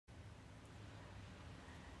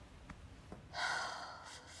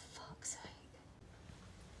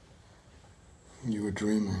You were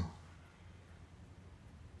dreaming.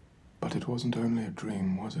 But it wasn't only a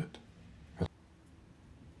dream, was it?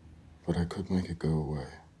 But I could make it go away.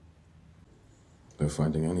 Though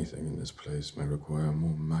finding anything in this place may require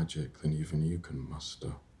more magic than even you can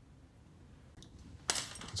muster.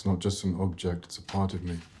 It's not just an object, it's a part of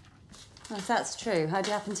me. Well, if that's true, how'd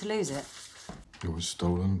you happen to lose it? It was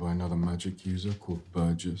stolen by another magic user called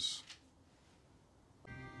Burgess.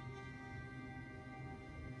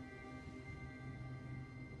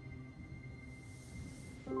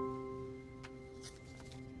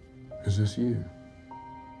 Is this you?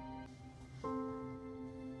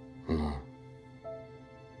 No.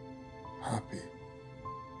 Happy.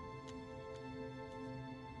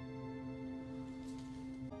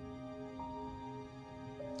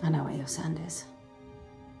 I know what your sand is.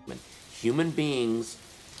 Human beings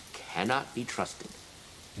cannot be trusted.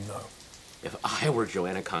 No. If I were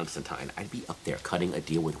Joanna Constantine, I'd be up there cutting a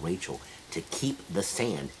deal with Rachel to keep the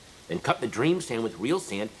sand, then cut the dream sand with real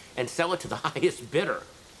sand and sell it to the highest bidder.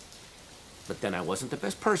 But then I wasn't the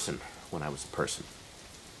best person when I was a person.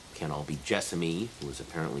 Can't all be Jessamy, who was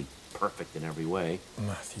apparently perfect in every way.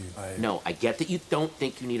 Matthew, No, I get that you don't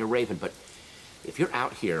think you need a raven, but if you're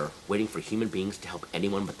out here waiting for human beings to help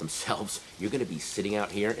anyone but themselves, you're going to be sitting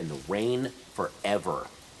out here in the rain forever.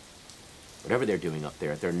 Whatever they're doing up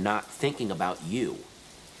there, they're not thinking about you.